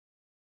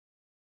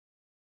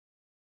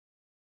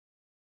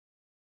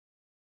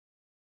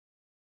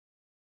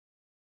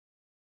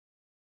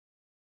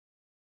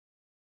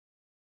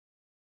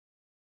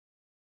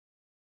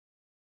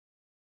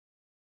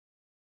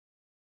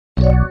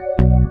You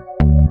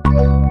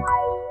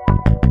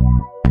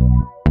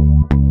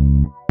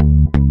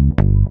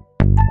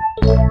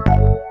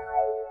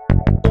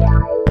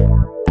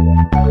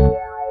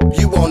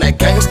on that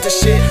gangsta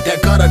shit,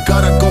 that gutter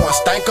go and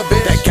stank a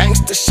bit. That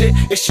gangsta shit,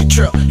 if she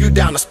trip, you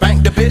down to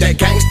spank the bitch. That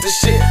gangsta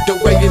shit, the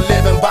way you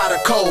living by the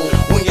code.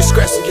 When you're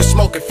stressing, you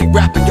smoke, if you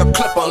rapping, your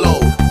clip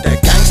unload.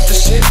 That gangsta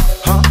shit,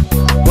 huh?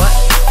 What?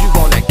 You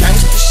on that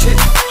gangsta shit,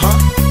 huh?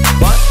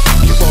 What?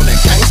 You on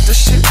that gangsta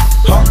shit,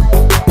 huh?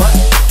 What?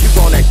 You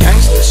on that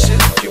gangsta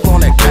shit, you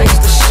on that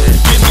gangsta shit.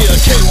 Give me a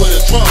K with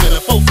a drum and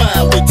a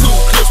 4-5 with 2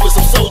 clips with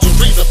some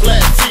soldieries, a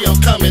black tee, I'm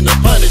coming to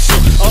punish you.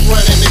 I'm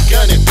running and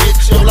gunning,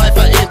 bitch, your life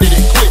I ended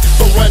it quick.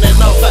 From running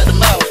off out the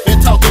mouth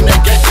and talking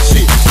that gangsta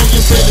shit. Do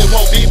you really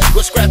want beef?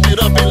 Well, scrap it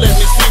up and let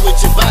me see what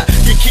you buy.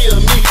 You kill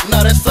me,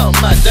 now that's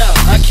something I doubt.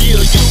 I kill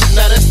you,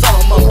 now that's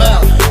something I'm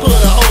about. Put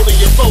a hole in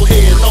your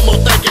forehead, no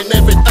more thinking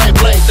everything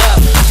blanked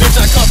out. Bitch,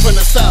 I come from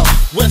the south,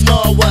 West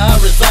North where I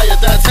reside.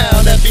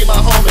 Downtown, that be my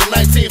home, and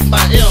 19th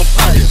my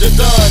empire. The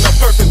Don, a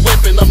perfect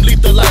weapon, I'm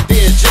lethal like the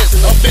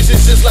injection. I'm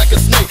vicious just like a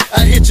snake,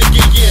 I hit you,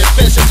 get you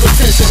infection.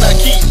 Protection, I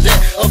keep that.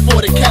 A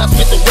 40 counts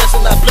with the rest,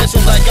 and I bless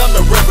you like I'm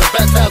the reverend.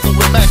 Baptizing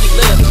with Mackie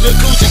Left. Lil'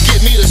 Gucci, get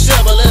me the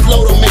shovel, let's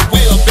load them in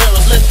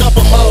wheelbarrows. Let's dump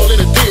them all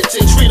in a ditch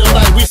and treat them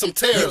like we some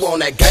terrorists. You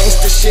on that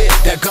gangsta shit,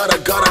 that gutter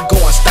go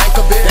and stank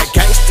a bit. That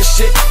gangsta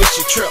shit, if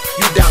she trip,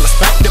 you down to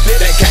spank the bitch.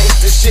 That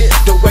gangsta shit,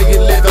 the way you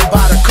living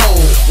by the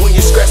code. When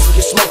you stressing,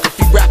 you smoke, if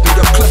you rapping,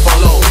 your clip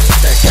on low.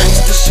 That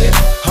gangsta shit,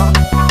 huh?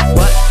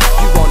 What?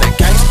 You on that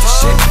gangsta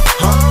shit,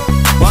 huh?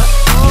 What?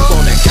 You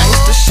on that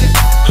gangsta shit,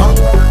 huh?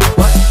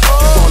 What?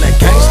 You on that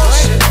gangsta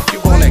shit, you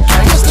on that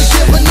gangsta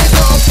shit. Give a nigga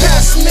a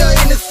pass a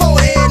million in his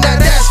forehead, now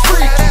that's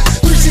freaky.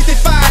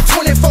 365,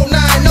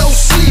 24/9, no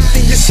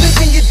sleeping. You slip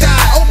and you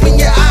die,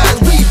 open your eyes,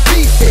 we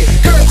beefing.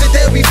 Girls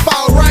today we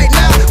fall right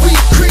now, we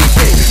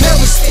creeping.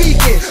 Never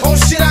speaking on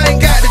shit I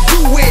ain't got to do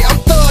with. I'm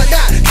thugged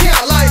out,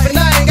 count life and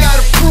I ain't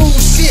gotta prove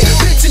shit.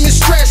 Picture me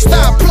stressed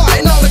out,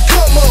 plotting on the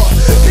come up.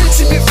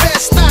 Picture me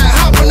vest out,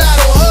 hopping out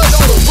on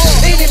hustle.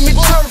 Enemy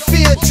turf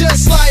field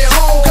just like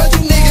home, cause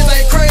you niggas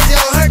ain't crazy,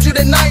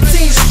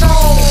 119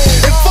 strong.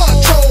 And fuck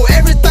troll,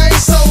 everything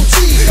so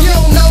cheap. You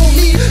don't know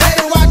me, let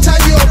it watch how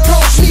you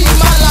approach me.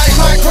 My life,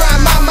 my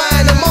grind, my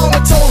mind, the mama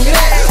told me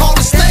that. All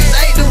the snakes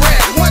ate the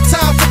rat, one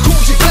time for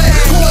Coogee Black.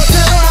 Who will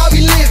tell her how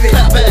we living?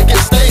 Clap back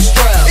and stay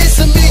strapped. It's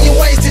a million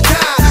ways to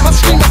die, I'm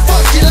screaming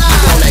fuck your You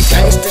on life. that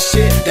gangsta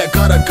shit, that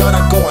gutter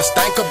go and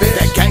stank a bit.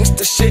 That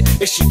gangsta shit,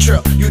 if she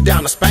trip, you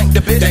down to spank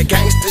the bitch. That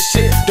gangsta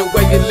shit, the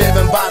way you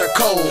living by the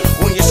code.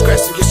 When you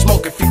stressing, you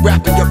smoke, if you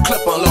rapping, your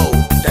clip on low.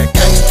 That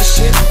gangsta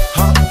shit,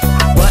 huh?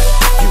 What?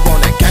 You on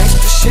that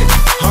gangsta shit,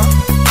 huh?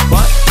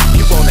 What?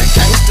 You on that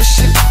gangsta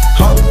shit,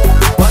 huh?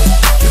 What?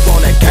 You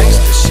on that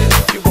gangsta shit,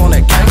 you on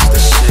that gangsta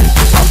shit.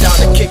 I'm down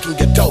to kicking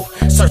your dough,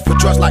 search for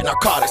drugs like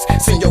narcotics.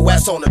 Send your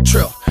ass on a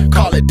trip,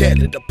 call it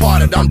deadly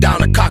departed. I'm down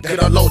to cock it,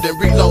 unload and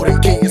reload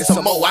and give you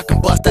some more. I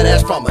can bust that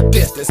ass from a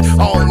distance,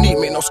 I don't need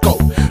me no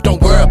scope.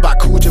 Don't worry about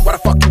Coogee, why the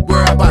fuck you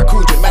worry about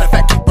Coogee? Matter of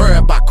fact, you worry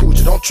about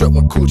Coogee. Don't trip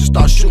when Coogee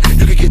start shooting.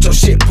 You can get your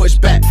shit pushed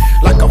back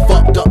like a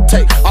fucked up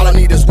tape. All I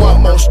need is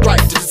one more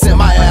strike to send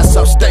my ass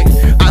upstate.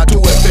 I do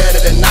it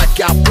better than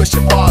knockout, push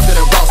it farther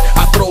than Ross.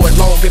 I throw it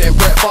longer than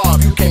Brett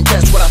Favre. You can't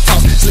catch what I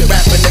toss. Slip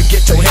rapping to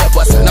get your head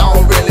bustin'. I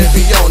don't really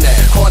be on that.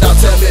 Corn out,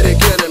 tell me to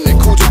get him, and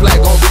Coogee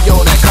Black gon' be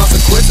on that.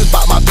 Consequences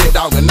about my big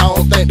dog, and I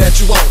don't think that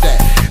you want that.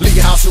 Leave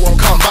your house, you won't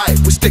come by it.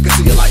 We stick it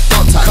to you like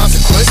thumb tight.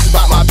 Consequences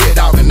about my big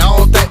dog, and I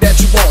don't think that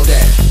you want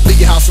that. Leave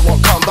your house, you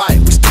won't come by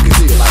it. We stick it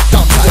to you like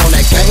thumb tight. You on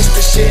that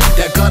gangsta shit,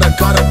 that gutter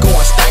go